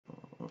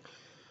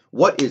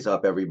What is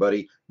up,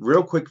 everybody?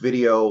 Real quick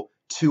video,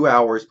 2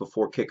 hours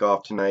before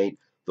kickoff tonight.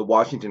 The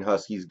Washington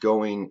Huskies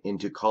going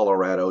into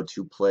Colorado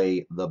to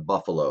play the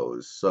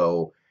Buffaloes.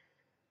 So,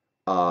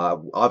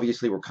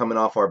 obviously, we're coming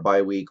off our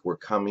bye week. We're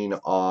coming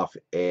off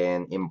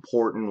an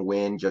important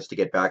win just to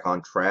get back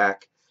on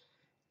track.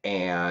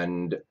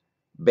 And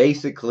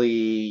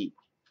basically,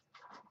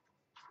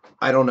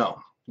 I don't know,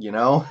 you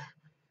know?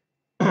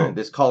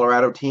 This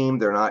Colorado team,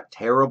 they're not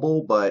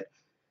terrible, but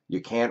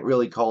you can't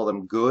really call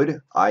them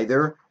good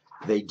either.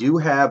 They do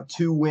have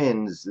 2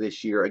 wins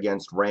this year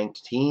against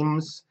ranked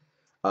teams.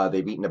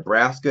 They beat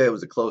Nebraska. It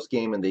was a close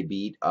game, and they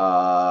beat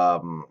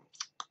Arizona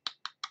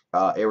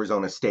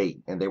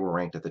State, and they were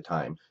ranked at the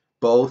time.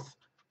 Both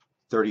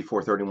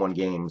 34-31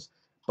 games.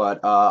 But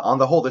on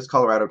the whole, this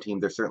Colorado team,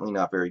 they're certainly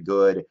not very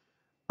good.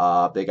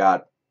 They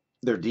got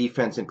their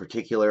defense in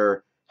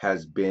particular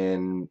has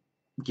been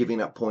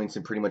giving up points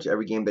in pretty much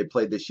every game they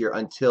played this year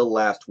until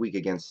last week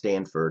against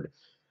Stanford.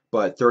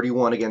 But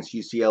 31 against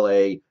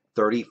UCLA,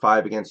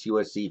 35 against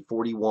USC,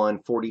 41,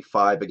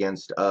 45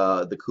 against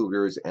the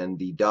Cougars and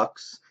the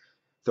Ducks,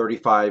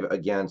 35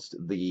 against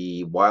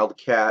the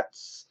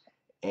Wildcats,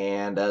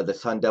 and the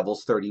Sun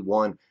Devils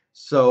 31.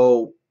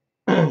 So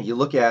you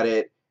look at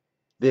it,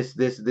 this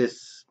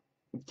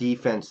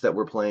defense that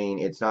we're playing,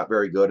 it's not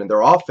very good, and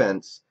their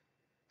offense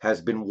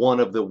has been one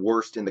of the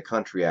worst in the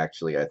country,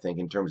 actually, I think,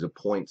 in terms of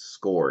points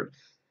scored.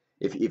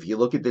 If you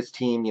look at this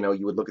team, you know,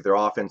 you would look at their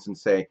offense and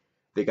say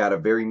they got a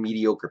very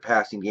mediocre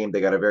passing game,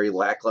 they got a very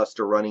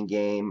lackluster running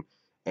game,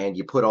 and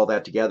you put all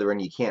that together and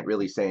you can't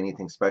really say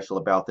anything special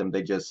about them.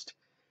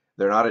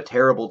 They're not a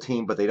terrible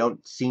team, but they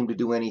don't seem to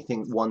do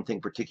one thing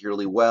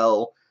particularly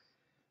well.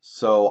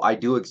 So I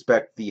do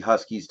expect the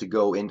Huskies to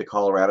go into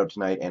Colorado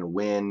tonight and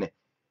win.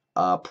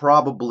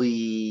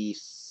 Probably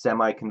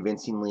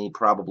semi-convincingly,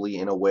 probably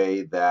in a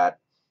way that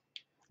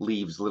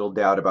leaves little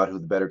doubt about who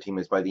the better team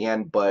is by the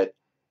end, but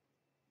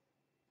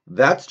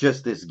that's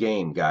just this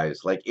game,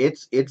 guys. Like,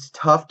 it's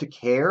tough to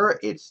care.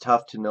 It's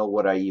tough to know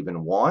what I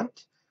even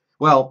want.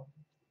 Well,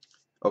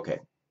 okay.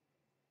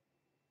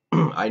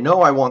 I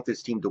know I want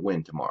this team to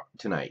win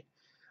tonight.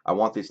 I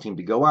want this team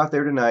to go out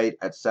there tonight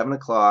at 7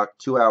 o'clock,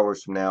 2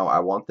 hours from now. I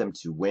want them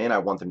to win. I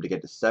want them to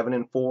get to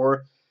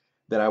 7-4.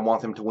 Then I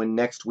want them to win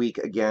next week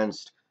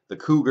against the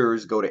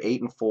Cougars, go to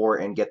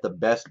 8-4, and get the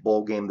best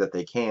bowl game that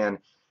they can,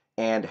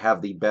 and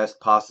have the best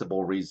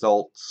possible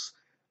results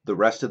the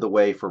rest of the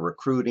way for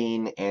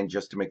recruiting and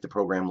just to make the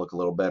program look a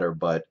little better.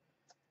 But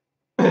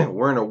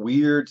we're in a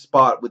weird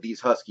spot with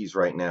these Huskies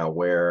right now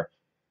where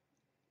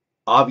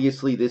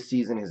obviously this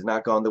season has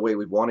not gone the way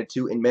we wanted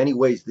to. In many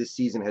ways, this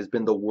season has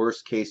been the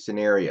worst case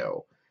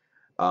scenario.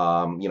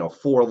 4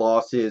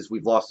 losses.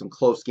 We've lost some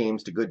close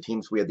games to good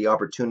teams. We had the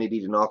opportunity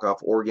to knock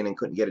off Oregon and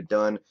couldn't get it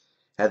done.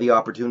 Had the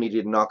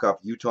opportunity to knock off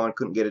Utah and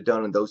couldn't get it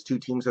done. And those 2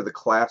 teams are the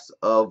class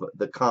of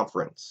the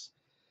conference.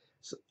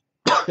 So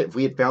if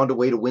we had found a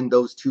way to win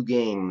those 2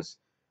 games,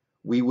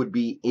 we would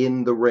be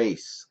in the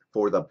race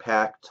for the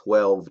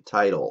Pac-12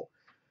 title.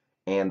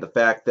 And the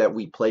fact that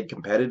we played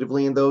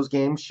competitively in those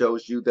games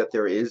shows you that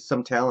there is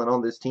some talent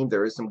on this team.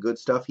 There is some good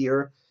stuff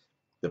here.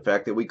 The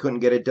fact that we couldn't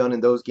get it done in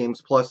those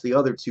games, plus the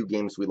other 2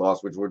 games we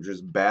lost, which were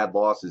just bad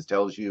losses,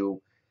 tells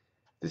you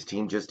this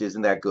team just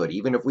isn't that good.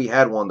 Even if we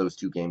had won those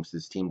 2 games,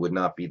 this team would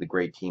not be the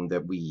great team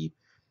that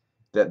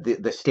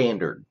the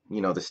standard,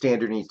 the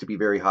standard needs to be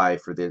very high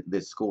for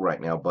this school right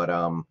now. But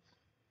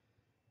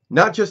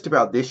not just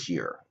about this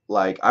year.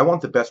 Like, I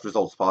want the best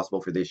results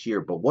possible for this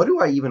year, but what do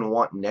I even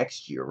want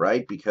next year,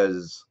 right?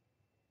 Because,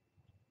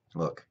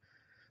 look,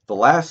 the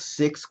last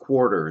 6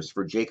 quarters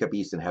for Jacob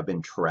Eason have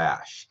been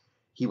trash.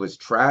 He was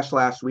trash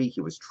last week. He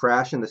was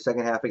trash in the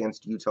second half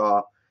against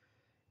Utah.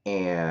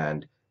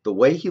 And the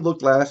way he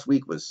looked last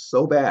week was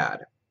so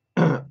bad,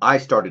 I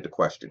started to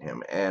question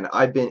him. And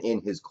I've been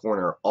in his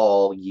corner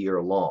all year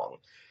long.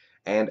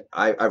 And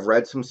I've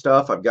read some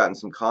stuff. I've gotten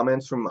some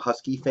comments from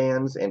Husky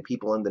fans and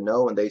people in the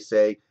know, and they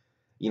say,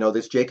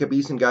 this Jacob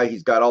Eason guy,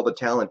 he's got all the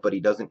talent, but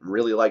he doesn't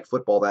really like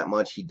football that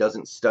much. He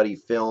doesn't study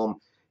film.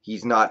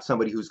 He's not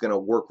somebody who's going to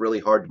work really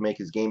hard to make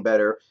his game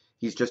better.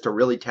 He's just a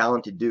really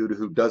talented dude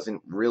who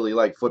doesn't really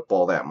like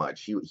football that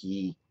much.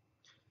 He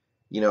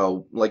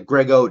like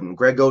Greg Oden.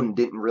 Greg Oden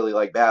didn't really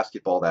like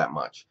basketball that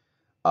much.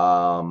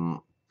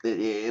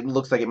 It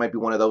looks like it might be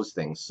one of those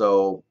things.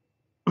 So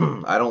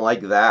I don't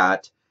like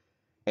that.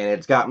 And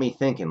it's got me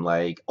thinking,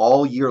 like,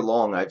 all year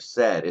long I've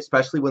said,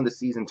 especially when the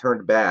season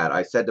turned bad,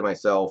 I said to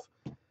myself,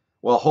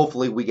 well,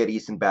 hopefully we get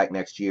Eason back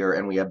next year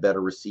and we have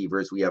better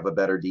receivers, we have a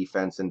better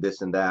defense and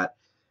this and that.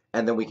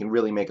 And then we can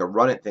really make a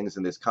run at things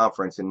in this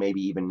conference and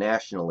maybe even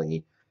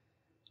nationally.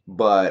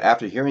 But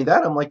after hearing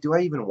that, I'm like, do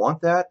I even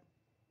want that?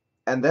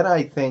 And then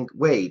I think,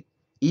 wait,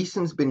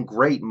 Eason's been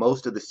great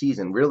most of the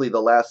season. Really, the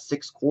last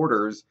 6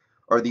 quarters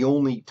are the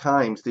only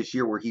times this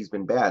year where he's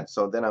been bad.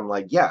 So then I'm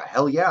like, yeah,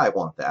 hell yeah, I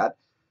want that.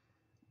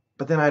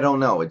 But then I don't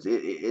know.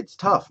 It's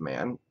tough,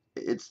 man.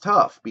 It's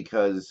tough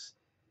because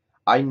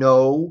I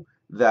know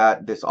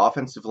that this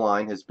offensive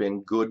line has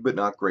been good but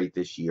not great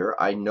this year.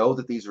 I know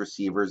that these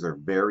receivers are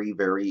very,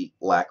 very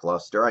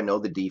lackluster. I know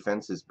the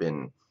defense has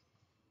been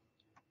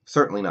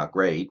certainly not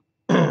great.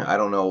 I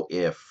don't know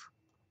if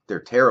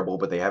they're terrible,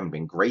 but they haven't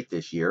been great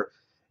this year.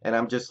 And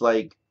I'm just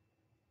like,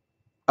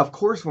 of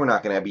course we're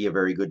not going to be a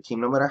very good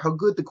team, no matter how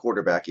good the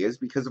quarterback is,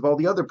 because of all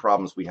the other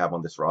problems we have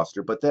on this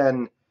roster. But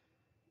then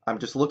I'm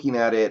just looking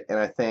at it and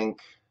I think,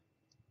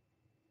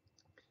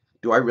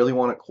 do I really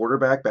want a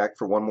quarterback back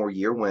for one more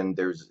year when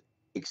there's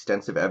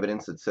extensive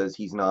evidence that says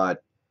he's not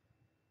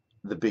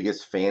the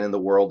biggest fan in the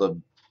world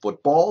of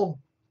football?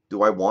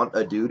 Do I want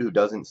a dude who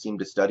doesn't seem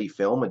to study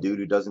film, a dude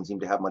who doesn't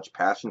seem to have much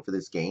passion for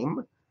this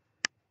game?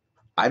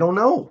 I don't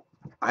know.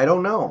 I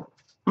don't know.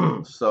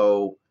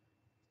 So,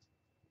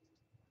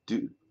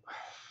 do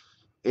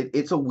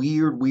it's a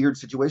weird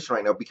situation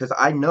right now because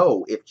I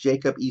know if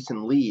Jacob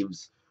Eason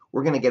leaves,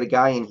 we're going to get a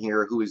guy in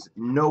here who is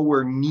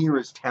nowhere near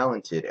as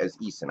talented as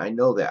Eason. I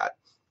know that.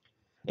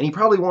 And he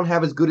probably won't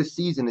have as good a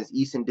season as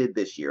Eason did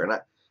this year. And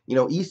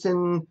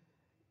Eason,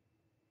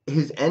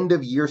 his end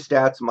of year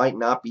stats might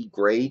not be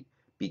great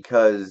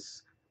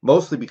because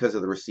mostly because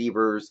of the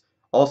receivers,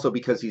 also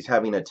because he's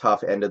having a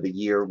tough end of the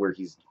year where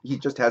he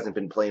just hasn't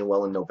been playing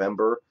well in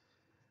November.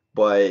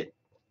 But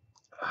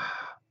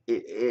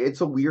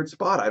it's a weird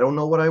spot. I don't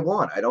know what I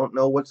want. I don't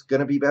know what's going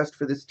to be best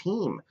for this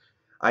team.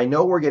 I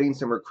know we're getting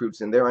some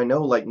recruits in there. I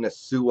know like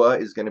Nasua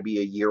is going to be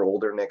a year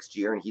older next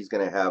year, and he's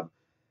going to have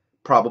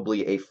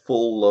probably a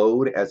full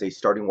load as a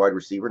starting wide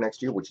receiver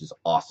next year, which is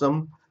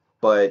awesome.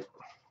 But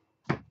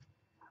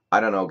I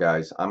don't know,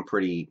 guys. I'm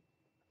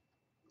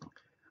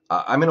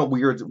in a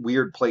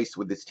weird place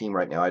with this team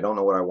right now. I don't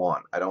know what I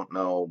want. I don't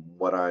know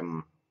what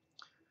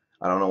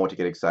to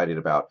get excited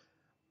about.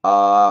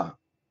 Uh,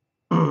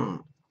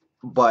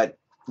 but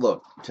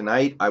look,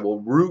 tonight I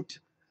will root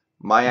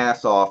my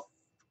ass off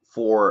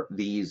for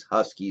these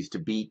Huskies to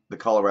beat the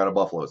Colorado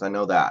Buffaloes. I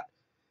know that.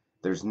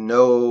 There's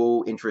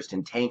no interest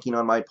in tanking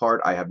on my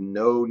part. I have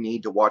no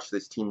need to watch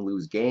this team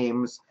lose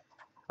games.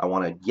 I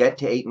want to get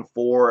to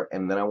 8-4,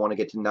 and then I want to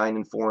get to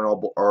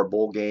 9-4 in our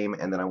bowl game,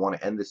 and then I want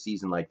to end the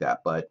season like that.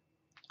 But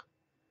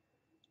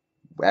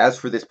as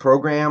for this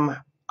program,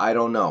 I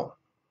don't know.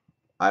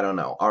 I don't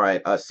know. All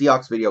right,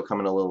 Seahawks video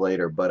coming a little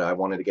later, but I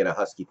wanted to get a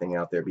Husky thing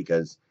out there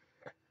because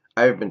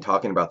I've been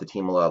talking about the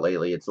team a lot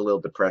lately. It's a little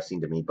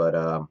depressing to me,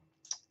 but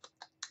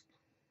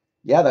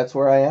yeah, that's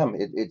where I am.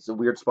 It's a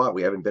weird spot.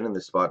 We haven't been in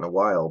this spot in a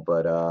while,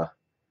 but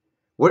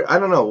what I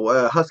don't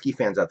know, Husky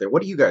fans out there,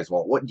 what do you guys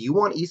want? What do you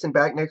want Eason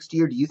back next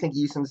year? Do you think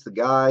Eason's the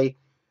guy?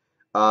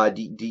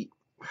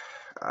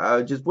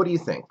 Just what do you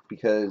think?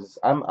 Because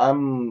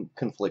I'm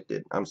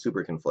conflicted. I'm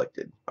super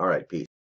conflicted. All right, peace.